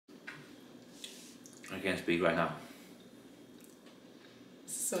I can't speak right now.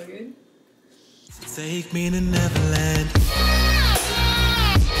 So good. Take me to Neverland.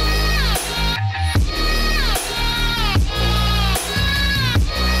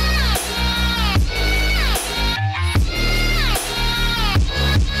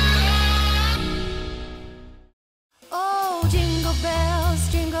 Oh, jingle bells,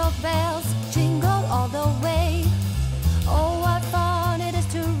 jingle all the way. Oh, what fun it is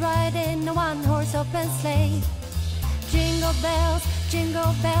to ride in a one-horse open sleigh. Jingle bells,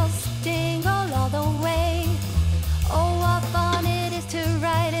 jingle all the way. Oh, what fun it is to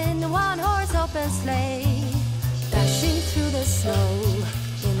ride in a one-horse open sleigh. Dashing through the snow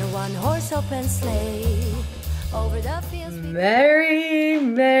in a one-horse open sleigh. Over the fields. Merry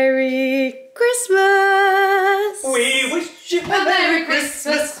Christmas! We wish you a Merry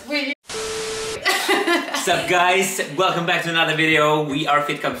Christmas! What's up, guys? Welcome back to another video. We are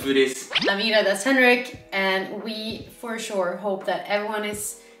Fit Cup Foodies. I'm Ida, that's Henrik, and we for sure hope that everyone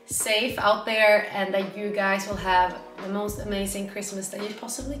is safe out there and that you guys will have the most amazing Christmas that you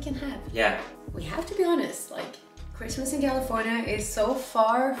possibly can have. Yeah. We have to be honest, like, Christmas in California is so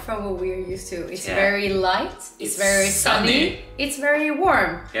far from what we're used to. It's very light, it's very sunny, it's very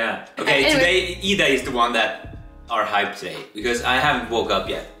warm. Yeah. Okay, anyway, today Ida is the one that are hyped today because I haven't woke up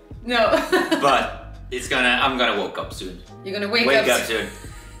yet. No. But I'm gonna wake up soon. You're gonna wake up up soon.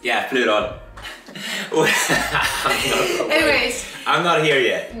 Yeah, plural. Anyways. I'm not here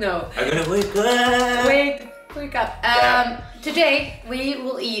yet. No. I'm gonna wake up. Wake up. Today we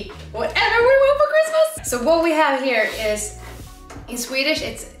will eat whatever we want for Christmas. So what we have here is, in Swedish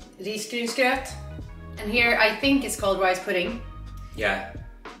it's risgrynsgröt, and here I think it's called rice pudding. Yeah.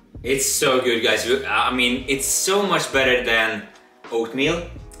 It's so good, guys. I mean, it's so much better than oatmeal.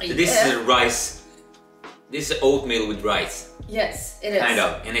 So this is rice. This is oatmeal with rice. Yes, it is. Kind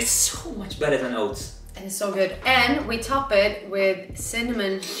of. And it's so much better than oats. And it's so good. And we top it with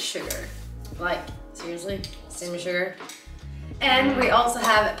cinnamon sugar. Like, seriously, cinnamon sugar. And we also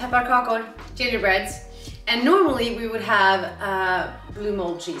have pepparkakor, gingerbreads. And normally we would have blue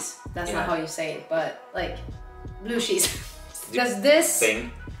mold cheese. That's not how you say it, but like blue cheese. Because this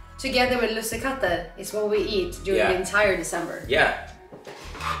thing together with lussekatter is what we eat during the entire December. Yeah.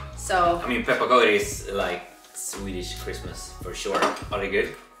 So I mean, pepparkakor is like Swedish Christmas for sure. Are they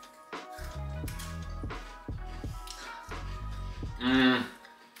good?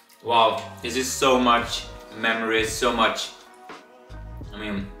 Wow, this is so much memories, so much. I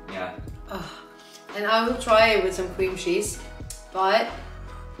mean, yeah. And I will try it with some cream cheese, but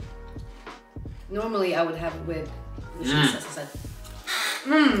normally I would have it with cheese, as I said.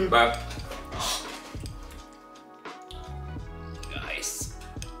 But guys,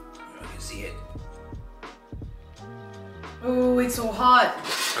 you can see it. Oh, it's so hot.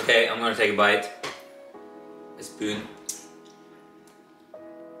 Okay, I'm gonna take a bite. A spoon.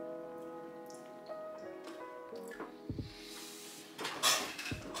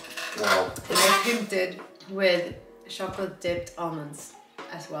 Wow. And they're hinted with chocolate dipped almonds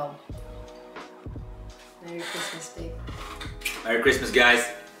as well. Merry Christmas, babe. Merry Christmas, guys.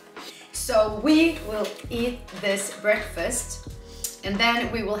 So we will eat this breakfast and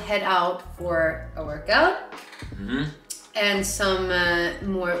then we will head out for a workout and some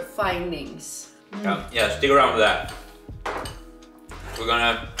more findings. Yeah, stick around for that. We're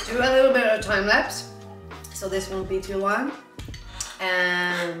gonna do a little bit of time lapse, so this won't be too long.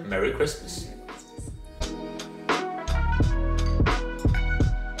 And Merry Christmas.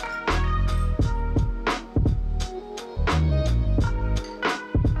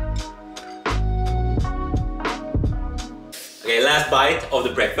 Okay, last bite of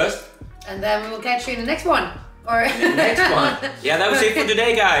the breakfast. And then we will catch you in the next one. Or in the next one. Yeah, that was it for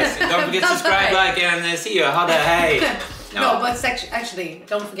today, guys. Don't forget to subscribe, like, and see you. Hey. No, but actually,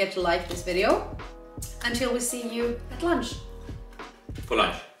 don't forget to like this video until we see you at lunch. For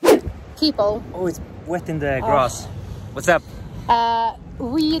lunch. People. Oh, it's wet in the grass. What's up?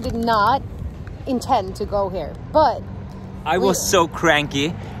 We did not intend to go here, but I was so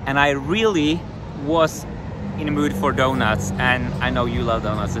cranky and I really was in the mood for donuts, and I know you love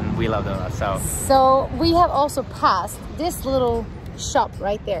donuts and we love donuts, so we have also passed this little shop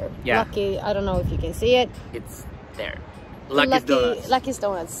right there. Yeah. Lucky, I don't know if you can see it. It's there. Lucky's Donuts. Lucky's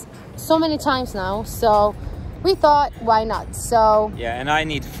Donuts. So many times now, so we thought, why not? So yeah, and I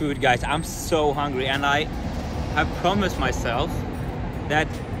need food, guys. I'm so hungry, and I have promised myself that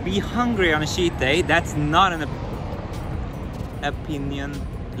be hungry on a cheat day. That's not an opinion.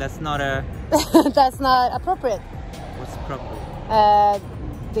 That's not a... That's not appropriate. What's appropriate?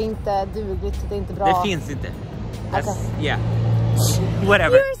 Det är inte dugligt, det är inte bra. Det finns inte. Okay. Yeah.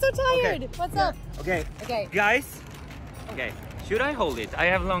 Whatever. You're so tired. Okay. What's up? Okay. Okay. Guys. Okay. Should I hold it? I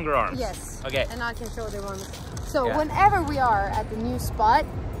have longer arms. Yes. Okay. And I can show the ones. So Yeah. whenever we are at the new spot,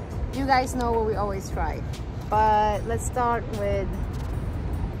 you guys know what we always try. But let's start with...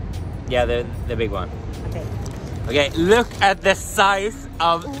 Yeah, the big one. Okay. Okay, look at the size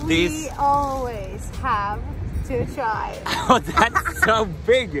of We this. always have to try. Oh, that's so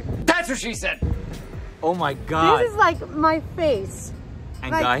big. That's what she said. Oh my god. This is like my face.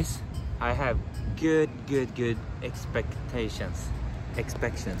 And like- guys, I have good expectations. It's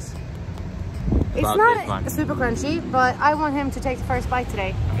about this one. not super crunchy, but I want him to take the first bite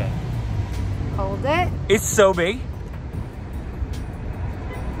today. Okay. Hold it. It's so big.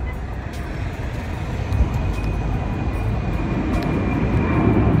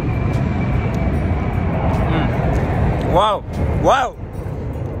 Wow! Wow!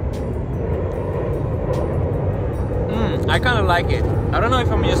 I kind of like it. I don't know if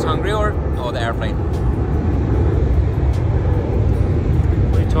I'm just hungry or the airplane.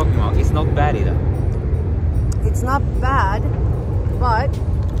 What are you talking about? It's not bad either. It's not bad, but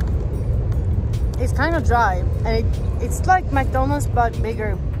it's kind of dry, and it's like McDonald's but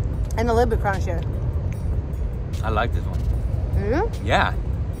bigger and a little bit crunchier. I like this one. Mm-hmm. Yeah.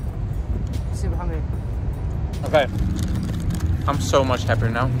 Super hungry. Okay. I'm so much happier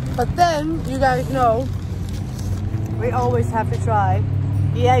now. But then you guys know we always have to try.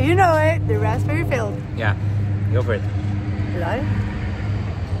 Yeah, you know it. The raspberry filled. Yeah. Go for it. Did I?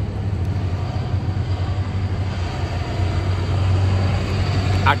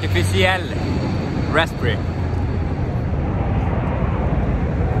 Artificial raspberry.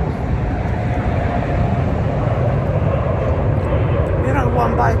 You got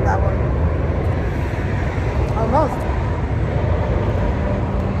one bite that one. Almost.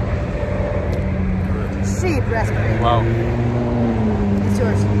 Cheap raspberry. Wow. It's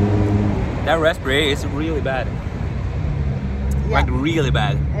yours. That raspberry is really bad. Yeah. Like really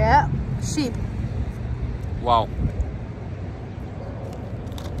bad. Yeah. Cheap. Wow.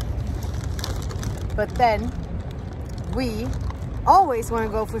 But then we always want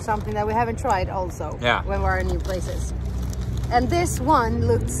to go for something that we haven't tried also. Yeah. When we're in new places. And this one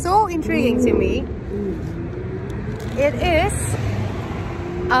looked so intriguing to me. It is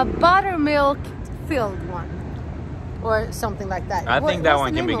a buttermilk filled one. Or something like that. I think that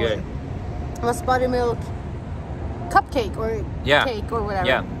one can be good. It was buttermilk cupcake or cake or whatever.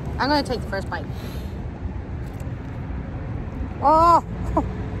 Yeah. I'm gonna take the first bite. Oh!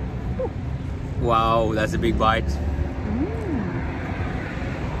 Wow, that's a big bite.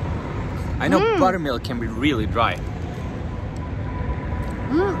 I know buttermilk can be really dry.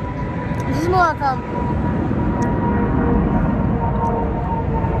 This is more like a...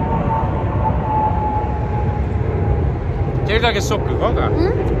 Tastes like a sockerkaka.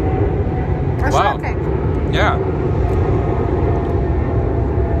 A Wow. shortcake. Yeah.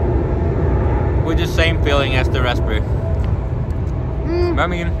 With the same filling as the raspberry. I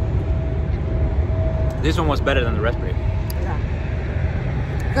mean, this one was better than the raspberry. Yeah.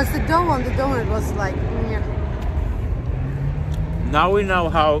 Because the dough on the donut was like... Yeah. Now we know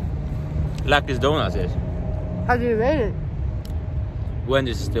how Lucky's Donuts is. How do you rate it?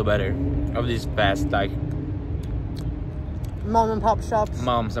 Wendy's is still better. Of these fast, like, Mom and pop shops.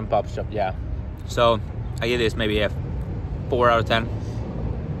 moms and pop shop, yeah. So, I give this maybe a 4 out of 10.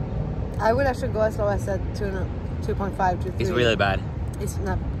 I would actually go as low as that 2.5 to 3. It's really bad. It's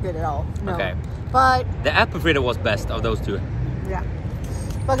not good at all. No. Okay. But The apple fritter was best of those two. yeah.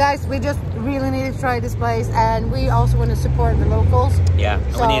 But guys, we just really need to try this place, and we also want to support the locals. Yeah,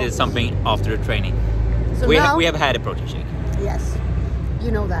 and So- we needed something after the training. So We now, have had a protein shake. yes,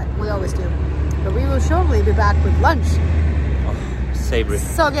 you know that. We always do. But we will shortly be back with lunch. Savory.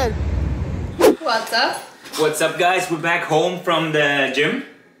 So good. What's up? What's up, guys? We're back home from the gym,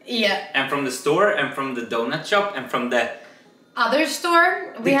 Yeah. and from the store, and from the donut shop, and from the Other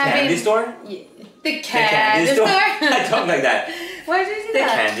store. the candy store. The The candy store. I talk like that. Why did you do The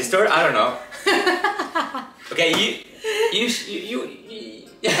that? candy store. I don't know. Okay, you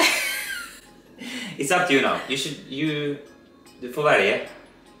It's up to you now. Du får välja.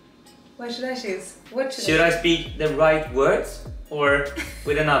 What should I choose? What should Should I speak the right words or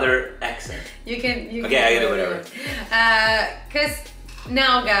with another accent? You can. Okay, I can do whatever. Cause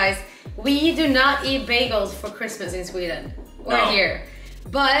now, guys, we do not eat bagels for Christmas in Sweden or No. here,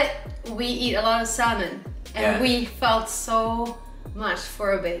 but we eat a lot of salmon, and Yeah. we felt so much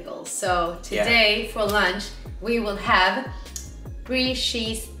for a bagel. So today for lunch we will have brie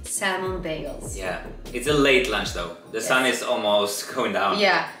cheese salmon bagels. Yeah, it's a late lunch though. The sun is almost going down.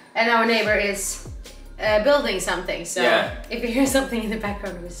 Yeah, and our neighbor is building something. So yeah. if you hear something in the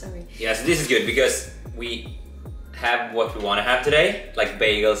background, we're sorry. Yeah, so this is good because we have what we want to have today. Like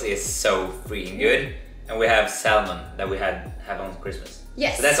bagels is so freaking good, and we have salmon that we have on Christmas.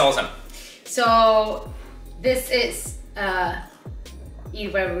 Yes. So that's awesome. So this is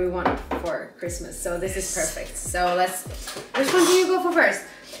eat whatever we want for Christmas. So this is perfect. So let's. Which one do you go for first?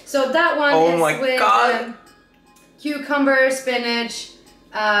 So that one is with cucumber, spinach,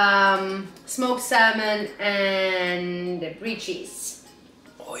 smoked salmon, and brie cheese.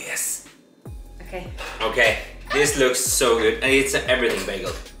 Oh yes. Okay. Okay. This looks so good, and it's everything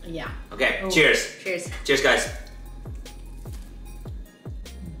bagel. Yeah. Okay. Oh. Cheers. Cheers. Cheers, guys.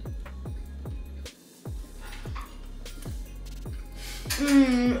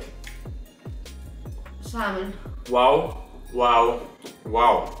 Salmon. Wow. Wow.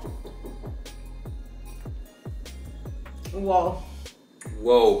 Wow. Wow.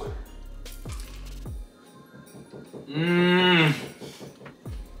 Whoa. Mmm.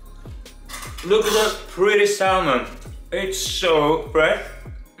 Look at that pretty salmon. It's so fresh.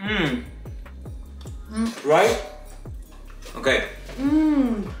 Mmm. Right? Okay.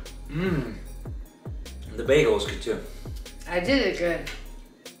 Mmm. Mmm. The bagel was good too. I did it good.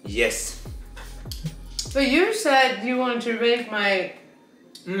 Yes. But you said you wanted to make my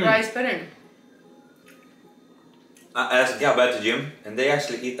rice pudding. I asked Gab at the gym, and they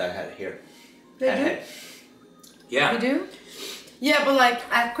actually eat that here. They do? Yeah. You do? Yeah, but like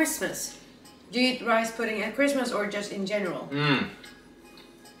at Christmas. Do you eat rice pudding at Christmas or just in general? Mmm.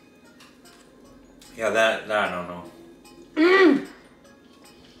 Yeah, that I don't know.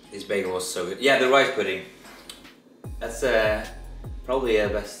 This bagel was so good. Yeah, the rice pudding. That's probably the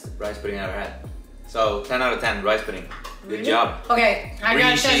best rice pudding I ever had. So 10 out of 10 rice pudding. Good Really? job. Okay, I Brie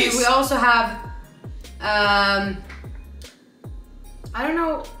gotta tell you, cheese. we also have I don't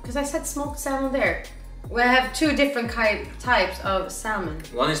know, because I said smoked salmon there. We have two different types of salmon.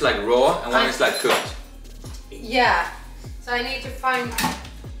 One is like raw and one is like cooked. Yeah, so I need to find...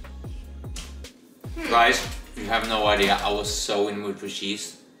 Guys, you have no idea, I was so in the mood for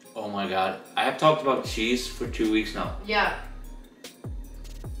cheese. Oh my god. I have talked about cheese for 2 weeks now. Yeah.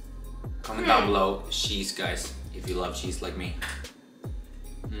 Comment down below cheese, guys, if you love cheese like me.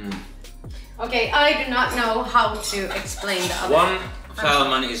 Okay, I do not know how to explain the other. One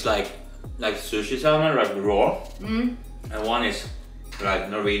salmon is like sushi salmon, like raw. And one is like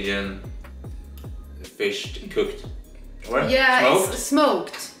Norwegian fished, cooked. Or Yeah, smoked. it's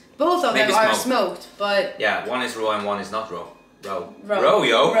smoked. Both of Maybe them are smoked. smoked, but... Yeah, one is raw and one is not raw. Row, Row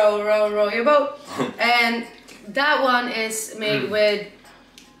yo. your boat. And that one is made with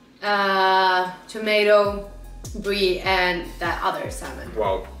tomato, brie, and that other salmon.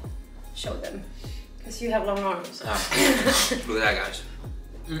 Wow. Show them. Because you have long arms. Look at that, guys.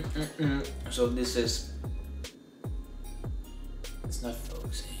 So this is... It's not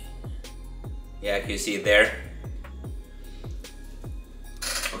focusing. Yeah, can you see it there?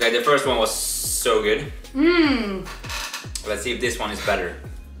 Okay, the first one was so good. Let's see if this one is better.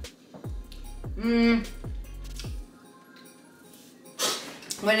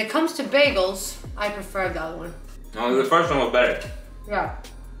 When it comes to bagels, I prefer the other one. No, the first one was better. Yeah.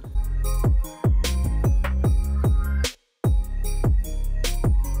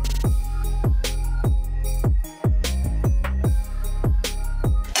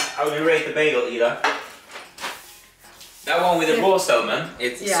 How would you rate the bagel, Ida? That one with the raw salmon,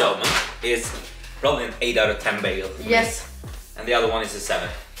 it's salmon, is probably an 8 out of 10 bagel. Yes. And the other one is a 7.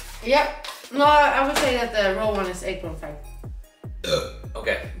 Yep. No, I would say that the raw one is 8.5.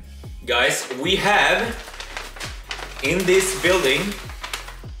 Okay. Guys, we have in this building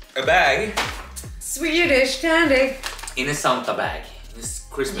a bag. Swedish candy. In a Santa bag. This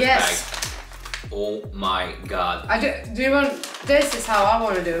Christmas Yes. bag. Oh my god. Do you want... This is how I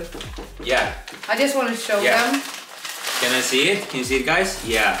want to do. Yeah. I just want to show Yeah. them. Can I see it? Can you see it, guys?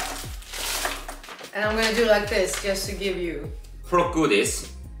 Yeah. And I'm gonna do like this, just to give you... Prokodis,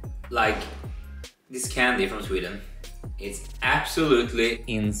 like this candy from Sweden. It's absolutely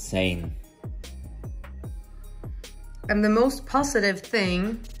insane. And the most positive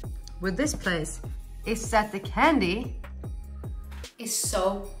thing with this place is that the candy is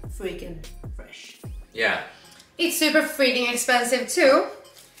so freaking fresh. Yeah. It's super freaking expensive too,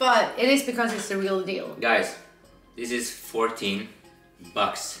 but it is because it's the real deal. Guys, this is 14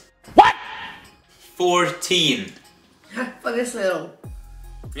 bucks. What? 14! For this little.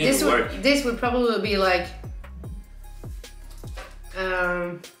 This This would probably be like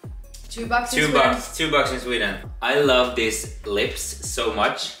 $2 in Sweden. $2 in Sweden. I love these lips so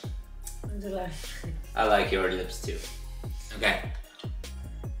much. I like your lips too. Okay.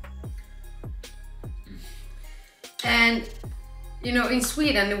 And you know, in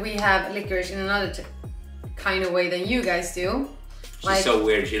Sweden we have licorice in another kind of way than you guys do. She's so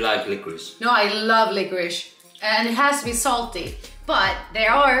weird, she likes licorice. No, I love licorice. And it has to be salty. But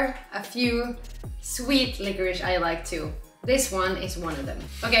there are a few sweet licorice I like too. This one is one of them.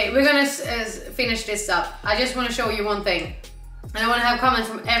 Okay, we're gonna finish this up. I just want to show you one thing. And I want to have comments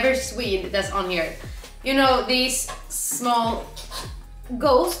from every Swede that's on here. You know these small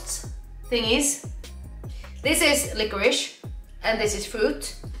ghost thingies? This is licorice and this is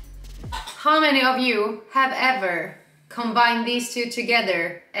fruit. How many of you have ever combined these two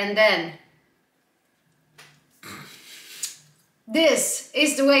together and then... This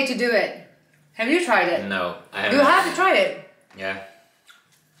is the way to do it. Have you tried it? No, I haven't. You have to try it. Yeah.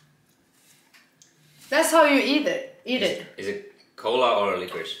 That's how you eat it. Eat it. Is it cola or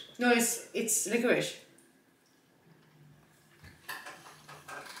licorice? No, it's licorice.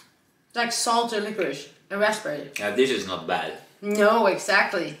 Like salted licorice and raspberry. Yeah, this is not bad. No,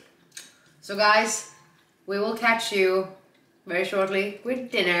 exactly. So guys, we will catch you very shortly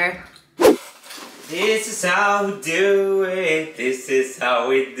with dinner. This is how we do it. This is how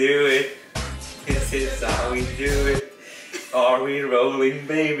we do it. This is how we do it. Are we rolling,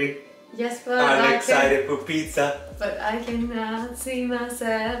 baby? Yes, but I'm excited for pizza. But I cannot see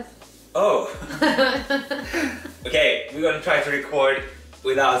myself. Oh. Okay, we're gonna try to record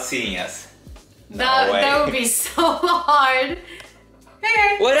without seeing us. That would be so hard.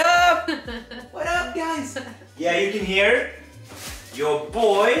 Hey! What up? What up, guys? Yeah, you can hear your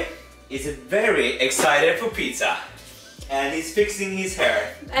boy is very excited for pizza. And he's fixing his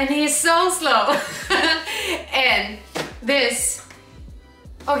hair. And he's so slow. And this...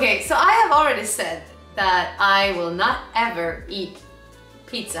 Okay, so I have already said that I will not ever eat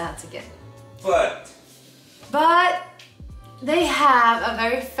Pizza Hut again. But they have a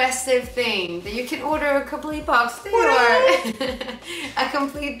very festive thing that you can order a complete box. There you are. A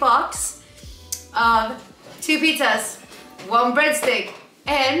complete box of 2 pizzas, 1 breadstick,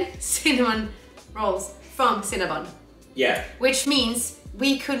 and cinnamon rolls from Cinnabon. Yeah. Which means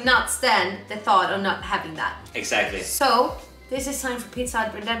we could not stand the thought of not having that. Exactly. So, this is time for Pizza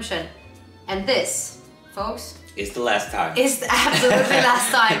Hut redemption. And this, folks, it's the last time. It's the absolutely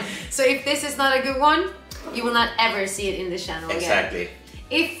last time. So if this is not a good one, you will not ever see it in this channel again. Exactly.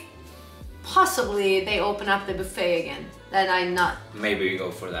 If possibly they open up the buffet again, then I'm not. Maybe we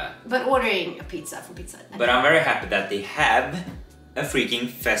go for that. But ordering a pizza from Pizza Hut. But I'm very happy that they have a freaking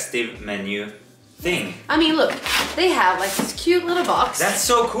festive menu thing. I mean, look, they have like this cute little box. That's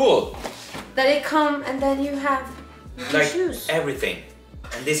so cool. That it come and then you have like choose everything.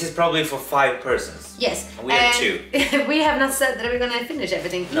 And this is probably for 5 persons. Yes. And we have 2. We have not said that we're gonna finish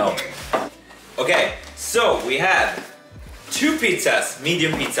everything either. No. Okay, so we have 2 pizzas,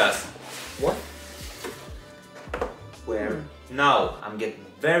 medium pizzas. What? Where? Now I'm getting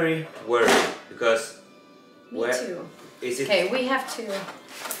very worried because Me too. Is it? Okay, we have 2.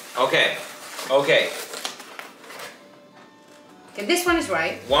 Okay. Okay. Okay, this one is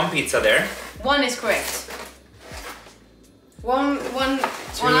right. 1 pizza there. 1 is correct. 1 2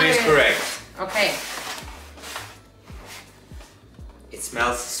 is correct. Okay. It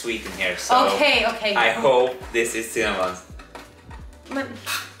smells sweet in here, so Okay. I hope this is cinnamon. Men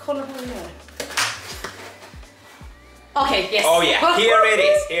kolla på den där. Okay, yes. Oh yeah, here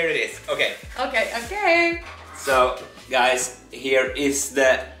it is. Okay. Okay. So guys, here is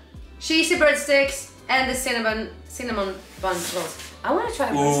the cheesy breadsticks and the cinnamon bun rolls. I want to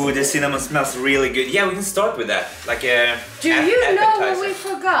try. Ooh, the cinnamon smells really good. Yeah, we can start with that. Like a Do you know what we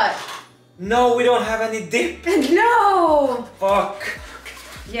forgot? No, we don't have any dip. No. Fuck.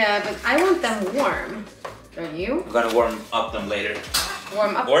 Yeah, but I want them warm. Don't you? I'm gonna warm up them later.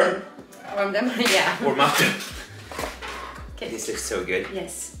 Warm up Warm? them. Warm them. Yeah. Warm up them. Okay. This looks so good.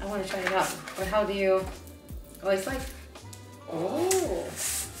 Yes, I want to try it out. But how do you? Oh, it's like. Oh.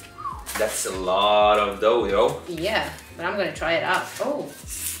 That's a lot of dough, yo. Yeah, but I'm gonna try it out. Oh.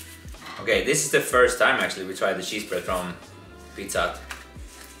 Okay, this is the first time actually we tried the cheese bread from Pizza Hut.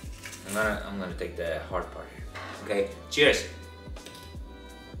 I'm gonna take the hard part here. Okay, cheers.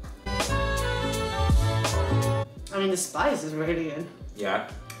 I mean, the spice is really good. Yeah,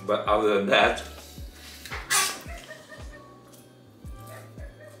 but other than that,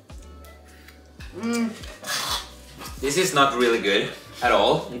 this is not really good at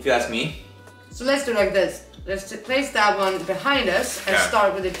all, if you ask me. So let's do like this. Let's place that one behind us and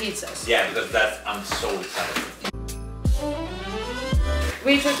start with the pizzas. Yeah, because I'm so excited.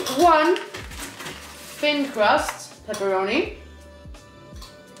 We took 1 thin crust pepperoni.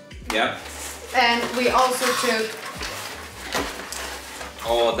 Yeah. And we also took...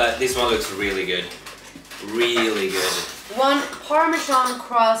 Oh, this one looks really good. really good. One Parmesan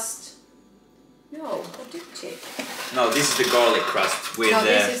crust. No, what did you take? No, this is the garlic crust with. No,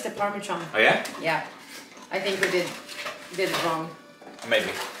 this is the Parmesan. Oh yeah? Yeah, I think we did it wrong. Maybe.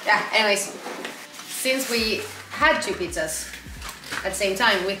 Yeah. Anyways, since we had 2 pizzas at the same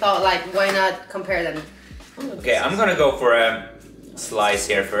time, we thought like, why not compare them? Okay, I'm gonna go for a slice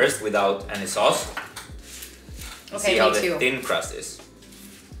here first without any sauce. Okay, See how me the too. thin crust is.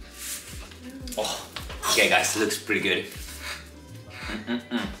 Oh, okay, guys, looks pretty good.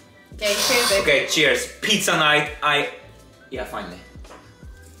 Okay, cheers. Okay, cheers. Pizza night. Yeah, finally.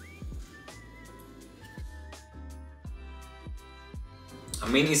 I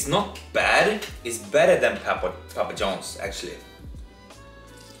mean, it's not bad. It's better than Papa John's, actually.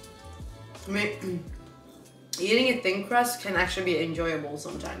 I mean, eating a thin crust can actually be enjoyable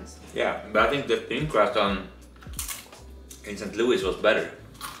sometimes. Yeah, but I think the thin crust in St. Louis was better.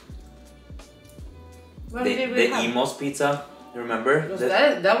 What The did we have? Emos pizza, you remember?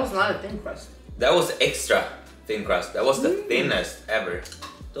 That was not a thin crust. That was extra thin crust. That was the thinnest ever.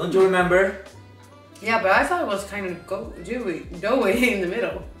 Don't you remember? Yeah, but I thought it was kind of doughy in the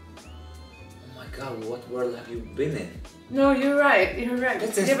middle. Oh my god, what world have you been in? No, you're right. You're right.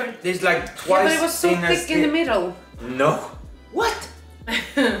 There's like twice Yeah, but it was so thin as thick in the middle. No. What?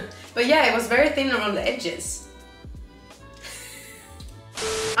 But yeah, it was very thin around the edges.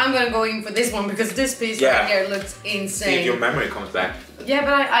 I'm gonna go in for this one because this piece right here looks insane. See if your memory comes back. Yeah,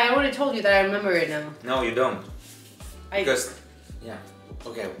 but I already told you that I remember it now. No, you don't. Because, yeah,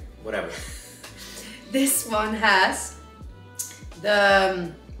 okay, whatever. This one has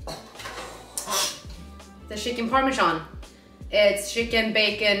the chicken parmesan. It's chicken,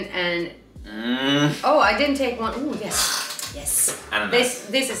 bacon, and oh, I didn't take one. Ooh, yes, yes. Ananas.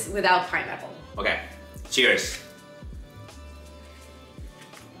 This is without pineapple. Okay, cheers.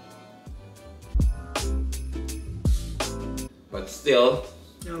 But still,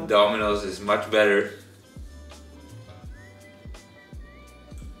 No. Domino's is much better.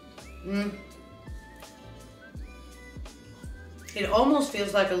 It almost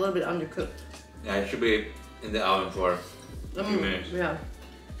feels like a little bit undercooked. Yeah, it should be in the oven for a few minutes. Yeah.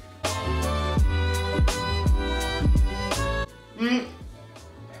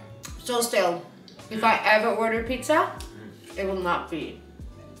 So still, if I ever order pizza, it will not be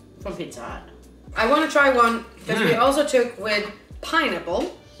from Pizza Hut. I want to try one because we also took with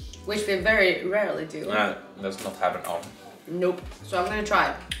pineapple, which we very rarely do. Let's not have it on. Nope. So I'm gonna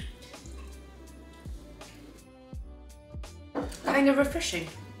try it. Kind of refreshing.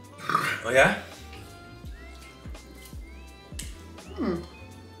 Oh yeah?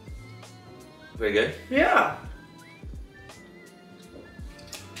 Very good. Yeah.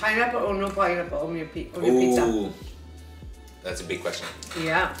 Pineapple or no pineapple on your pizza? Ooh, that's a big question.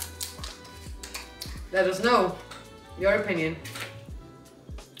 Yeah. Let us know your opinion.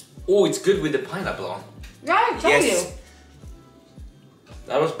 Oh, it's good with the pineapple on. Yeah, I told you.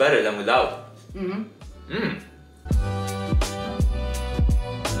 That was better than without.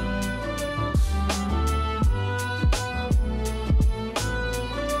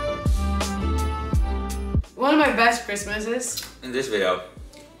 One of my best Christmases, In this video.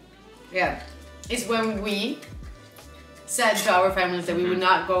 yeah, is when we said to our families that we would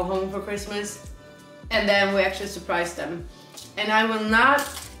not go home for Christmas, and then we actually surprised them. And I will not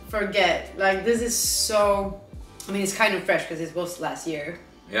forget, like, this is so, I mean, it's kind of fresh because it was last year,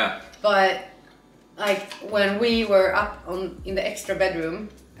 Yeah. but like when we were up in the extra bedroom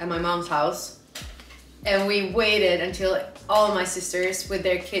at my mom's house, and we waited until all my sisters with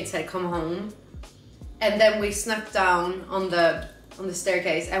their kids had come home, and then we snuck down on the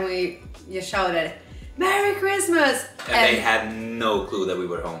staircase and we just shouted, "Merry Christmas!" And they had no clue that we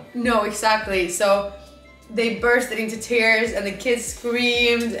were home. No, exactly. So they bursted into tears and the kids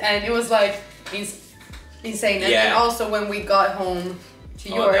screamed and it was like insane. And then also when we got home to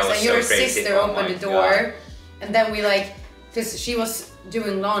yours that was and your so crazy. sister Oh opened my the door, God. and then we like, because she was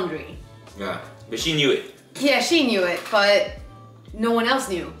doing laundry. Yeah. But she knew it. Yeah, she knew it, but no one else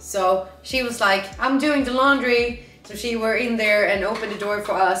knew. So she was like, "I'm doing the laundry." So she were in there and opened the door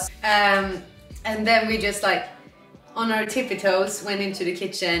for us. And then we just like, on our tippy toes, went into the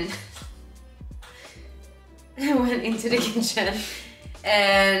kitchen.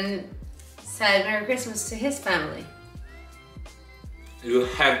 And said Merry Christmas to his family. You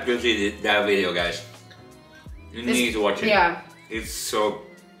have to see that video, guys. You need to watch it. Yeah. It's so...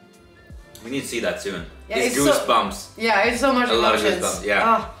 We need to see that soon. Yeah, it's it's so- goosebumps. Yeah, it's so much A lot of emotions. goosebumps, yeah.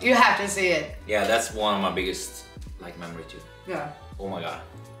 Oh, you have to see it. Yeah, that's one of my biggest like memory too. Yeah. Oh my god.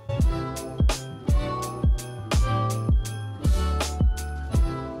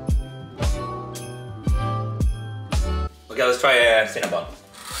 Okay, let's try Cinnabon.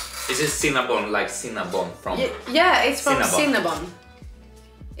 Is it Cinnabon like Cinnabon from? Yeah, it's from Cinnabon. Cinnabon.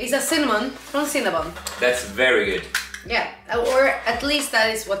 It's a cinnamon from Cinnabon. That's very good. Yeah, or at least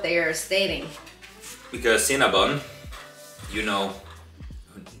that is what they are stating. Because Cinnabon, you know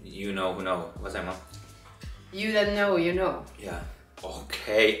who know. What's that, Mom? You that know, you know. Yeah.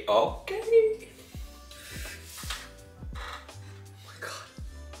 Okay. Okay. Oh my god.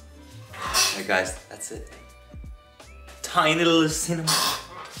 Hey guys, that's it. Tiny little cinnamon.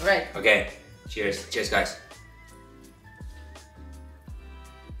 Right. Okay. Cheers. Cheers, guys.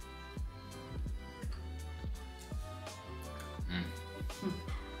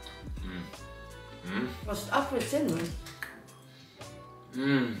 What's up with cinnamon?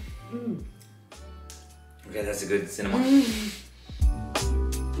 Okay, that's a good cinnamon.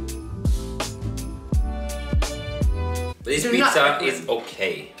 But this pizza is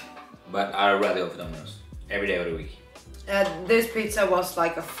okay, but I'd rather go for Domino's every day of the week. This pizza was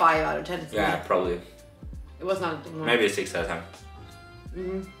like a 5 out of 10 for me. Yeah, probably. It was not more. Maybe a 6 out of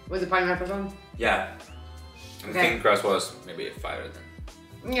 10. With the pineapple one? Yeah. And the Okay. thin crust was maybe a 5 out of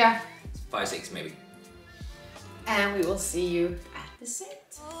 10. Yeah. 5, 6 maybe. And we will see you at the set.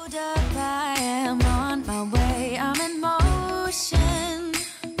 Hold up, I am on my way, I'm in motion.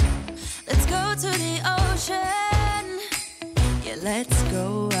 Let's go to the ocean. Yeah, let's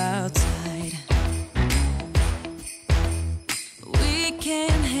go outside. We can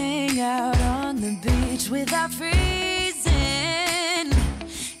hang out on the beach without freezing.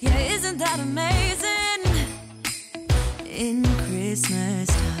 Yeah, isn't that amazing? In Christmas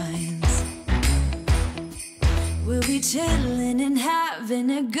times, we'll be chilling and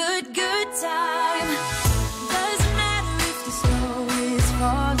having a good time. Doesn't matter if the snow is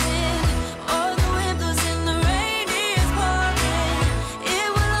falling or the wind blows and the rain is pouring. It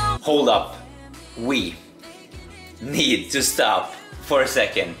will Hold up. We need to stop for a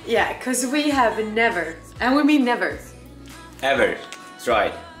second. Yeah, because we have never, and we mean never. Ever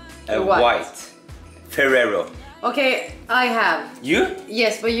tried a What? white Ferrero. Okay, I have. You?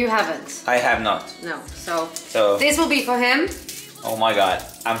 Yes, but you haven't. I have not. No, so So, this will be for him. oh my god,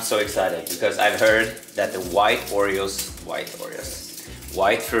 I'm so excited because I've heard that the white Ferrero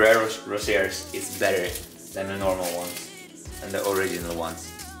Rochers is better than the normal ones, than the original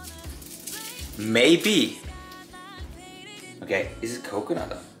ones. Maybe. Okay, is it coconut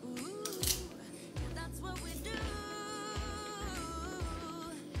though?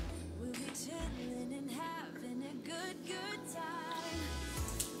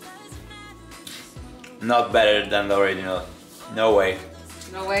 Not better than the original. No way.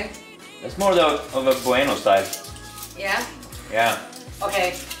 No way. It's more of a Bueno style. Yeah? Yeah.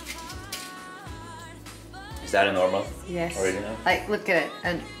 Okay. Is that a normal? Yes. Original? Like, look at it.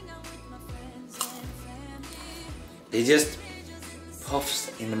 And They just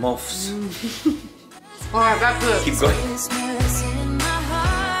puffs in the muffs. alright, back to it. Keep going. Christmas in my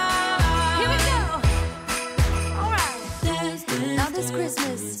heart. Here we go. Alright. Now this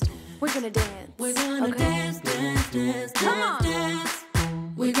Christmas, we're gonna dance. We're gonna dance, dance, dance. Come on. Dance.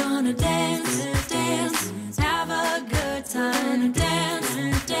 We're gonna dance, dance. Have a good time.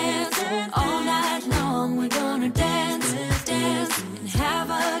 Dance, dance. All night long, we're gonna dance, dance. And have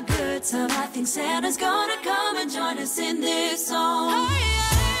a good time. I think Santa's gonna come and join us in this song.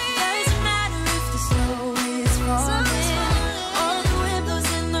 Doesn't matter if the snow is falling or the wind blows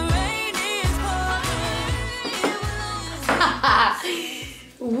and the rain is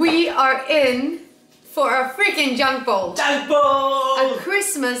pouring. We are in for a freaking junk bowl. Junk bowl! A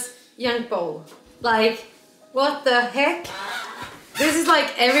Christmas junk bowl. Like, what the heck? This is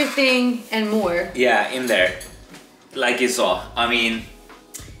like everything and more. Yeah, in there. Like you saw. I mean,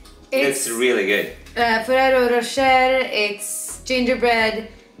 it's really good. Ferrero Rocher, it's gingerbread,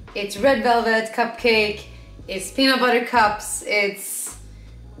 it's red velvet cupcake, it's peanut butter cups, it's...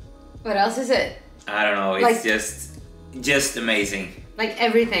 What else is it? I don't know, it's Like- just amazing. Like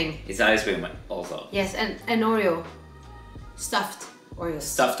everything. It's ice cream also. Yes, and Oreo. Stuffed Oreos.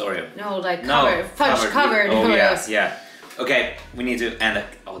 Stuffed Oreo. No, like No, covered Oh Oreos. yeah. Okay, we need to end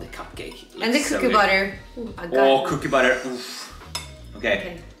the cupcake. And the Looks so cookie good. butter. Ooh, I got Oh, it. cookie butter. Oof. Okay.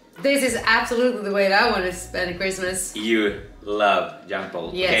 Okay. This is absolutely the way that I want to spend Christmas. You love junk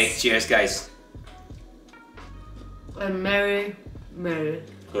bowl. Yes. Okay, cheers guys. A Merry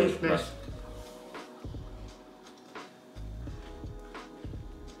Christmas.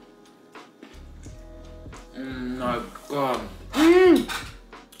 My god.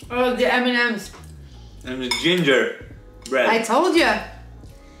 Oh, the M&Ms. And the ginger bread. I told you.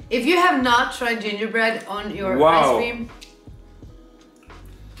 If you have not tried gingerbread on your Wow. ice cream,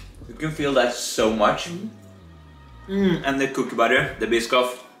 You can feel that so much. And the cookie butter, the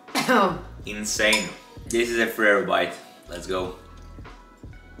Biscoff. Insane. This is a forever bite. Let's go.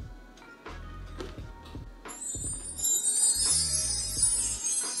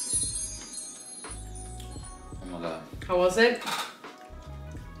 Oh my god. How was it?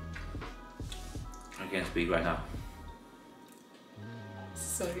 I can't speak right now.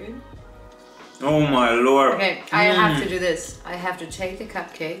 So good. Oh my lord. Okay, I have to do this. I have to take the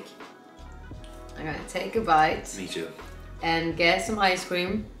cupcake. I'm gonna take a bite. Me too. And get some ice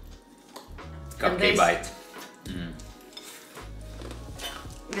cream. Cupcake bite.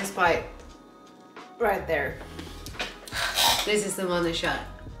 This bite. Right there. This is the money shot.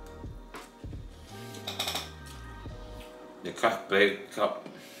 The cupcake cup.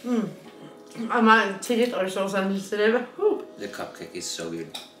 My teeth are so sensitive. Whew. The cupcake is so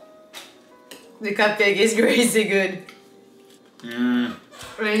good. The cupcake is crazy good. And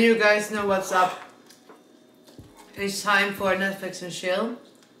you guys know what's up. It's time for Netflix and chill.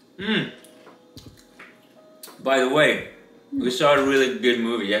 By the way, we saw a really good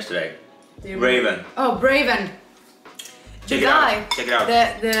movie yesterday. Raven. Oh, Braven. Check it out. Check it out.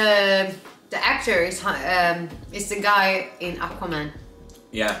 The actor is the guy in Aquaman.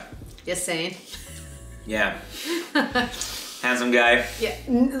 Yeah. Just saying. Yeah. Handsome guy. Yeah,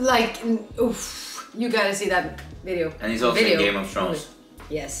 oof. You gotta see that video. And he's also in Game of Thrones.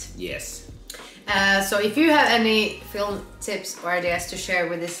 Yes. Yes. So if you have any film tips or ideas to share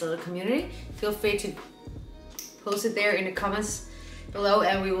with this little community, feel free to post it there in the comments below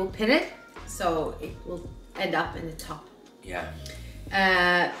and we will pin it so it will end up in the top. Yeah.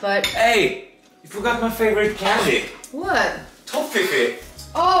 But hey, you forgot my favorite candy. what? Toffee.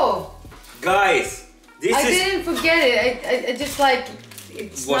 Oh, guys, this I is. didn't forget it. I just like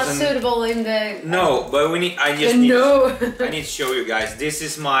it's not suitable in the. No, but we need. I need to show you guys. This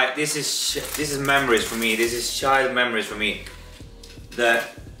is memories for me. This is child memories for me. The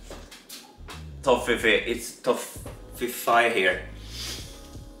toffee. It's toffee here.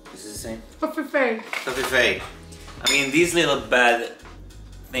 Is it the same? Toffee. I mean, these little bad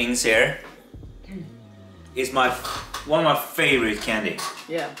things here is one of my favorite candy.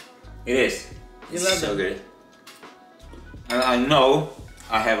 Yeah. It is. It's love so them. good. And I know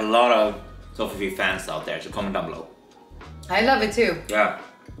I have a lot of toffee fans out there, so comment down below. I love it too. Yeah.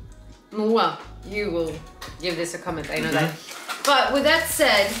 Moa, you will give this a comment, I know that. But with that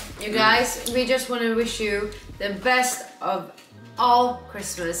said, you guys, we just want to wish you the best of all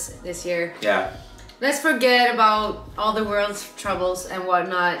Christmas this year. Yeah. Let's forget about all the world's troubles and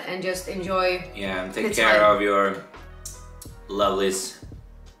whatnot and just enjoy. Yeah, and take care of your lovelies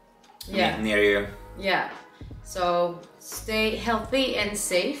near you. Yeah. So stay healthy and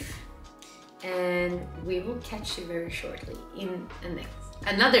safe, and we will catch you very shortly in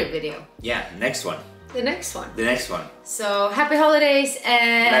another video. Yeah, next one. The next one. The next one. So happy holidays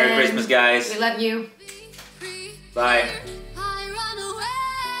and Merry Christmas, guys. We love you. Bye.